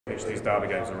These derby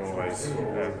games are always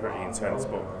pretty intense,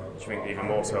 but do you think even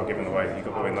more so given the way that you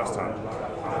got the win last time?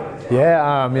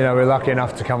 Yeah, we're lucky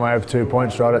enough to come away with 2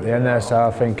 points right at the end there, so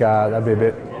I think they'd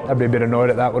be a bit annoyed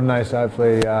at that, wouldn't they? So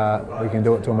hopefully we can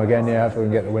do it to them again. Yeah, hopefully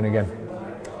we can get the win again.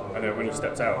 I know when you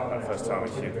stepped out that first time,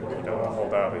 you done the whole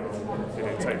derby. Did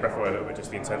it take your breath away a little bit, just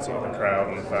the intensity of the crowd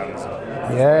and the fans?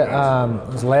 Yeah,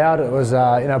 it was loud. It was,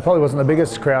 probably wasn't the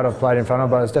biggest crowd I've played in front of,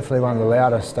 but it's definitely one of the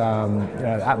loudest.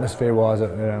 Atmosphere-wise,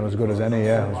 it was as good as any.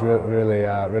 Yeah, it was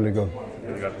really good.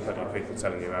 You've had plenty of people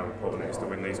telling you how important it is to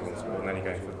win these ones more than any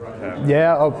game for the crowd.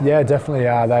 Yeah, definitely.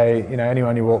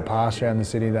 Anyone you walk past around the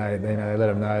city, they let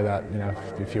them know that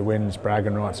if you win, it's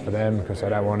bragging rights for them because they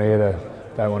don't want to hear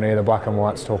the black and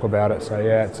whites talk about it. So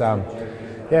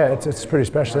yeah, it's pretty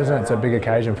special, isn't it? It's a big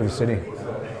occasion for the city.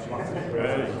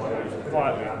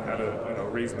 Quietly had a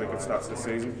reasonably good start to the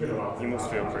season. You must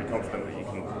feel pretty confident that you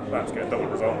can perhaps get a double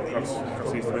result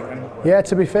across Easter weekend. Yeah,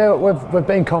 to be fair, we've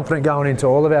been confident going into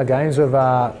all of our games.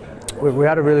 We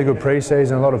had a really good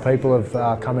pre-season. A lot of people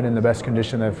have come in the best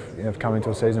condition they've come into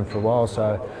a season for a while.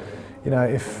 So,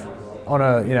 if on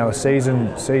a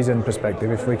season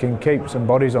perspective, if we can keep some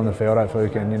bodies on the field, hopefully we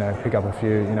can pick up a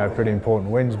few pretty important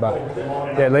wins. But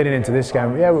yeah, leading into this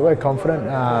game, yeah, we're confident.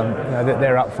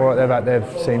 They're up for it.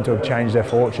 They've seemed to have changed their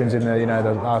fortunes in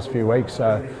the last few weeks.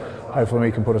 So hopefully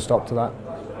we can put a stop to that.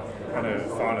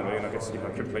 And finally, I guess you've a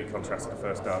complete contrast to the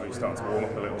first derby. You start to warm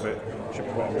up a little bit. Should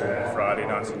be quite warm on Friday,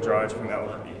 nice and dry. Do you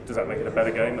think does that make it a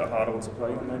better game, a harder one to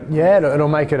play? Maybe? Yeah, it'll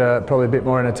make it probably a bit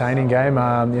more entertaining game.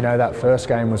 That first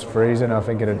game was freezing. I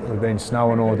think it had been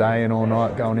snowing all day and all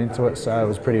night going into it, so it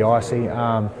was pretty icy.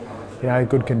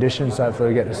 Good conditions, so hopefully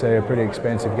we get to see a pretty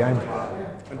expensive game.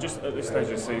 And just at this stage of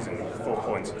the season, 4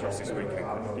 points across this weekend,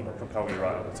 I think propel you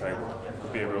right up the table.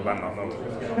 It'd be a real landmark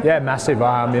moment. Yeah, massive.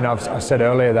 I said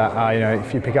earlier that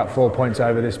if you pick up 4 points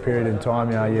over this period in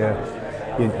time,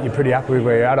 you're pretty happy with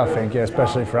where you're at. I think,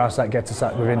 especially for us, that gets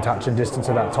us within touch and distance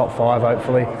of that top 5.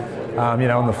 Hopefully,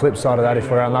 on the flip side of that,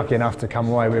 if we're unlucky enough to come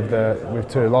away with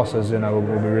 2 losses, we'll be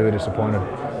really disappointed.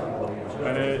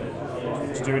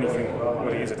 And do you do anything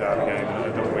when it is a derby game and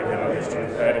a double weekend like this? Do you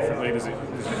prepare differently? Does it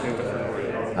feel different?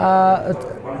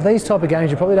 These type of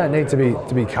games, you probably don't need to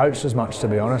be coached as much, to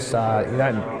be honest.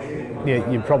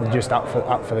 You're probably just up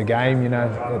for the game.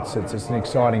 It's an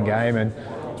exciting game, and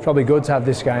it's probably good to have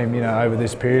this game, over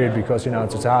this period because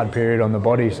it's a hard period on the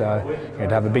body. So to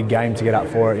have a big game to get up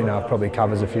for it, it probably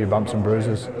covers a few bumps and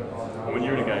bruises. When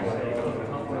you're in a game,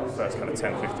 the first kind of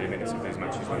 10-15 minutes of these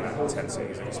matches, when that intensity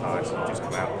is at its highest, and you just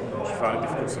come out, do you find it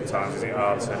difficult sometimes? Is it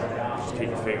hard to just keep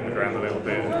your feet on the ground a little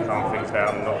bit and calm things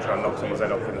down and not try and knock someone's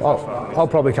head off in the first 5 minutes? I'll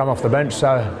probably come off the bench,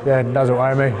 so yeah, it doesn't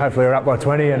worry me. Hopefully we're up by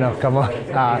 20 and I'll come on.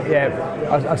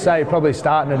 I'd say probably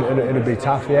starting it'll be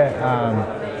tough,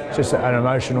 it's just an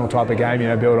emotional type of game,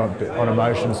 built on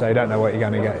emotion, so you don't know what you're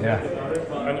going to get,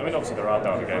 And obviously there are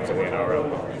derby games in the NRL,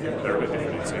 but they're a bit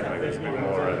different too. Maybe there's a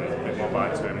bit more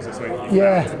bite to them. Is there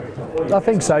something I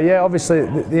think so. Yeah, obviously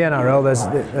the NRL,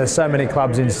 there's so many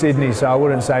clubs in Sydney, so I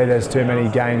wouldn't say there's too many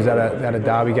games that are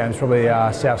derby games. Probably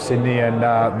South Sydney and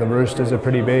the Roosters are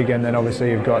pretty big, and then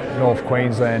obviously you've got North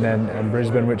Queensland and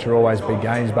Brisbane, which are always big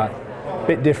games, but a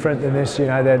bit different than this.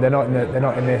 They're not in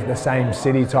the same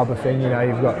city type of thing.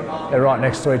 They're right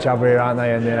next to each other here, aren't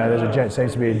they? And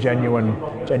seems to be a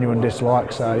genuine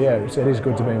dislike. So yeah, it is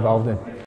good to be involved in.